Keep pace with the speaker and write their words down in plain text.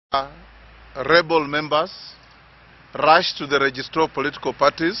rebel members rushed to the registrar of political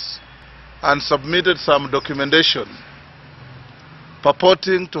parties and submitted some documentation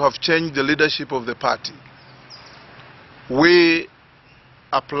purporting to have changed the leadership of the party. We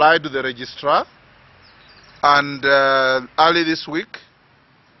applied to the registrar, and early this week,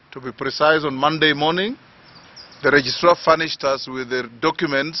 to be precise on Monday morning, the registrar furnished us with the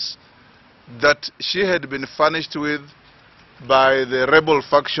documents that she had been furnished with by the rebel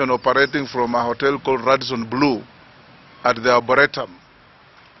faction operating from a hotel called Radisson Blue at the Arboretum.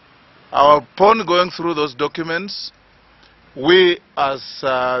 Upon going through those documents, we as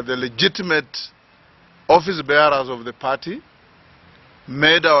the legitimate office bearers of the party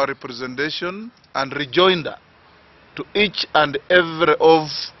made our representation and rejoinder to each and every of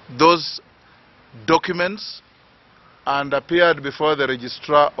those documents and appeared before the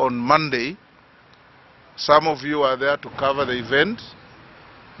registrar on Monday. Some of you are there to cover the event.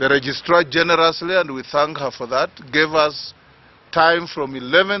 The registrar generously, and we thank her for that, gave us time from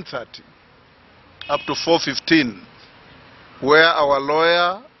 11:30 up to 4:15, where our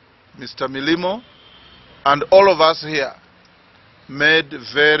lawyer, Mr. Milimo, and all of us here made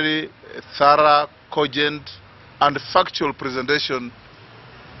very thorough, cogent, and factual presentation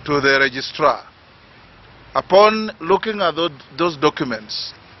to the registrar. Upon looking at those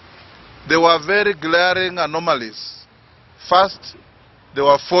documents, there were very glaring anomalies. First, there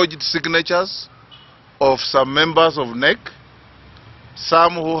were forged signatures of some members of NEC,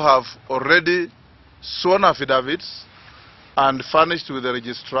 some who have already sworn affidavits and furnished with the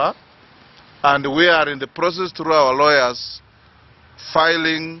registrar, and we are in the process through our lawyers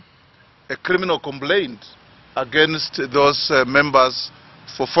filing a criminal complaint against those members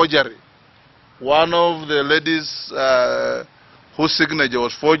for forgery. One of the ladies whose signature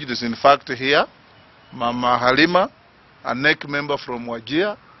was forged is in fact here, Mama Halima, a NEC member from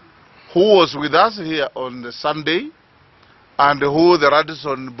Wajir, who was with us here on the Sunday, and who the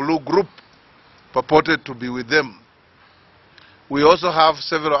Radisson Blue group purported to be with them. We also have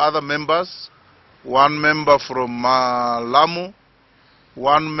several other members, one member from Lamu,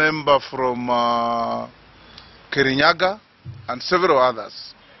 one member from Kirinyaga, and several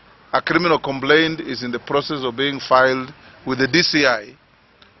others. A criminal complaint is in the process of being filed with the DCI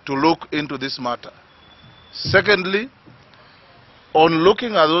to look into this matter. Secondly, on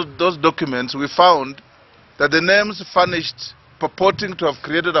looking at those documents, we found that the names furnished purporting to have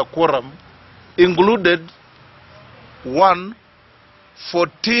created a quorum included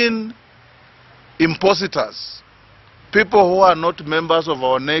 14 impositors, people who are not members of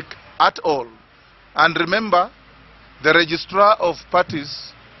our NEC at all. And remember, the registrar of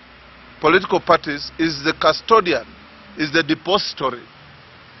parties, political parties, is the custodian, is the depository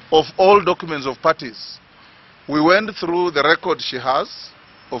of all documents of parties. We went through the record she has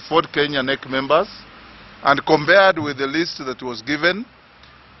of Ford Kenya NEC members and compared with the list that was given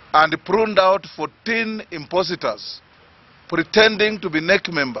and pruned out 14 impositors pretending to be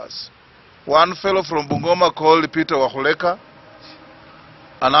NEC members. One fellow from Bungoma called Peter Wahuleka,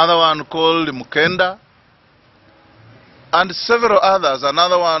 another one called Mukenda, and several others.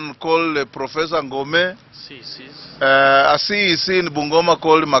 Another one called Professor Ngome, a CEC in Bungoma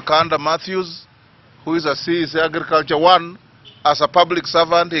called Makanda Matthews, who is a CEC Agriculture. One, as a public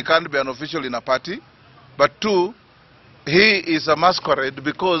servant, he can't be an official in a party. But two, he is a masquerade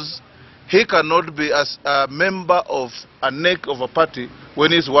because he cannot be as a member of a NEC of a party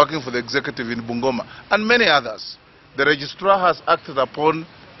when he's working for the executive in Bungoma, and many others. The registrar has acted upon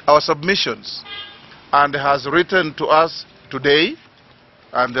our submissions and has written to us today,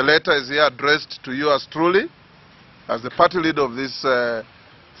 and the letter is here addressed to you as truly, as the party leader of this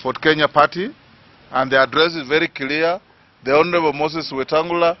Ford Kenya party, and the address is very clear: the Honorable Moses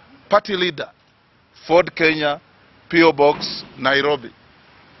Wetangula, party leader, Ford Kenya, P.O. Box, Nairobi.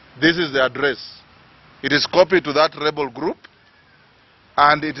 This is the address. It is copied to that rebel group,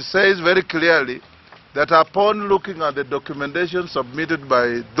 and it says very clearly that upon looking at the documentation submitted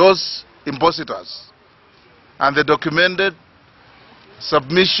by those impositors and the documented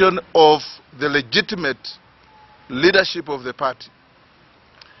submission of the legitimate leadership of the party,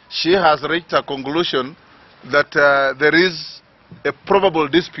 she has reached a conclusion that there is a probable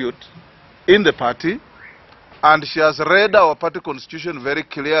dispute in the party, and she has read our party constitution very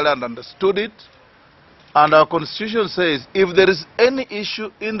clearly and understood it. And our constitution says if there is any issue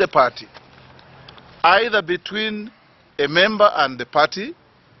in the party, either between a member and the party,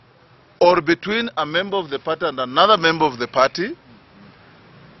 or between a member of the party and another member of the party,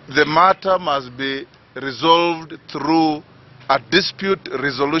 the matter must be resolved through a dispute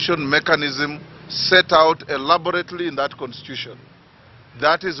resolution mechanism set out elaborately in that constitution.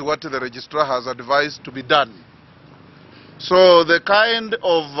 that is what the registrar has advised to be done. So the kind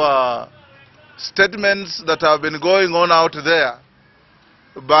of statements that have been going on out there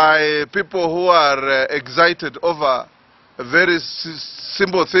by people who are excited over very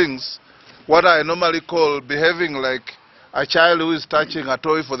simple things, what I normally call behaving like a child who is touching a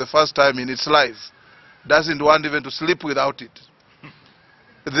toy for the first time in its life, doesn't want even to sleep without it.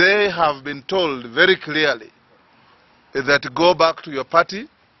 They have been told very clearly that go back to your party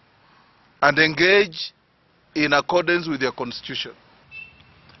and engage in accordance with your constitution.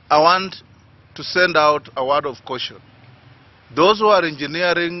 I want to send out a word of caution. Those who are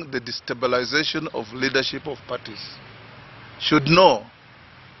engineering the destabilization of leadership of parties should know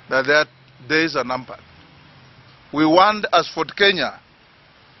that their days are numbered. We want, as Fort Kenya,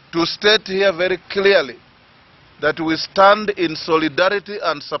 to state here very clearly that we stand in solidarity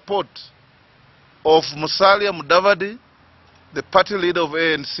and support of Musalia Mudavadi, the party leader of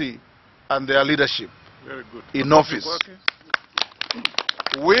ANC, and their leadership in office.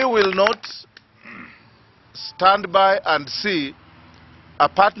 We will not stand by and see a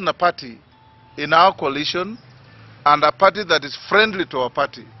partner party in our coalition and a party that is friendly to our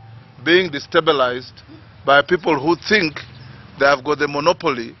party being destabilized by people who think they have got the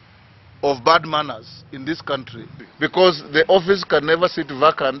monopoly of bad manners in this country. Because the office can never sit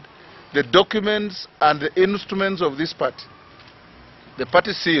vacant. The documents and the instruments of this party, the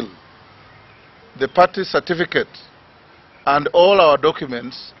party seal, the party certificate, and all our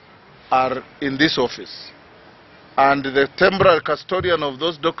documents are in this office. And the temporary custodian of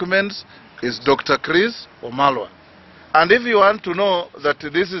those documents is Dr. Chris Omalwa. And if you want to know that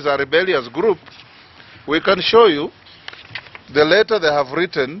this is a rebellious group, we can show you the letter they have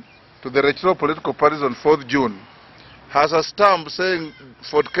written to the regional political parties on 4th June. Has a stamp saying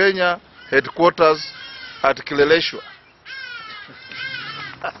Fort Kenya headquarters at Kileleshwa.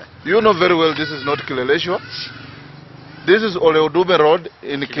 You know very well this is not Kileleshwa. This is Oleodume Road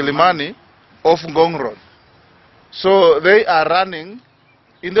in Kilimani off Ngong Road. So they are running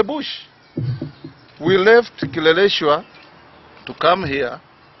in the bush. We left Kileleshwa to come here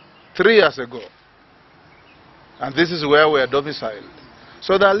 3 years ago. And this is where we are domiciled.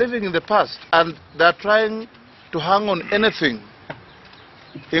 So they are living in the past and they are trying to hang on anything,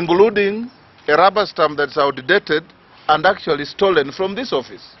 including a rubber stamp that's outdated and actually stolen from this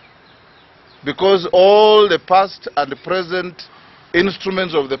office. Because all the past and the present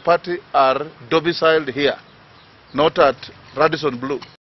instruments of the party are domiciled here, not at Radisson Blu.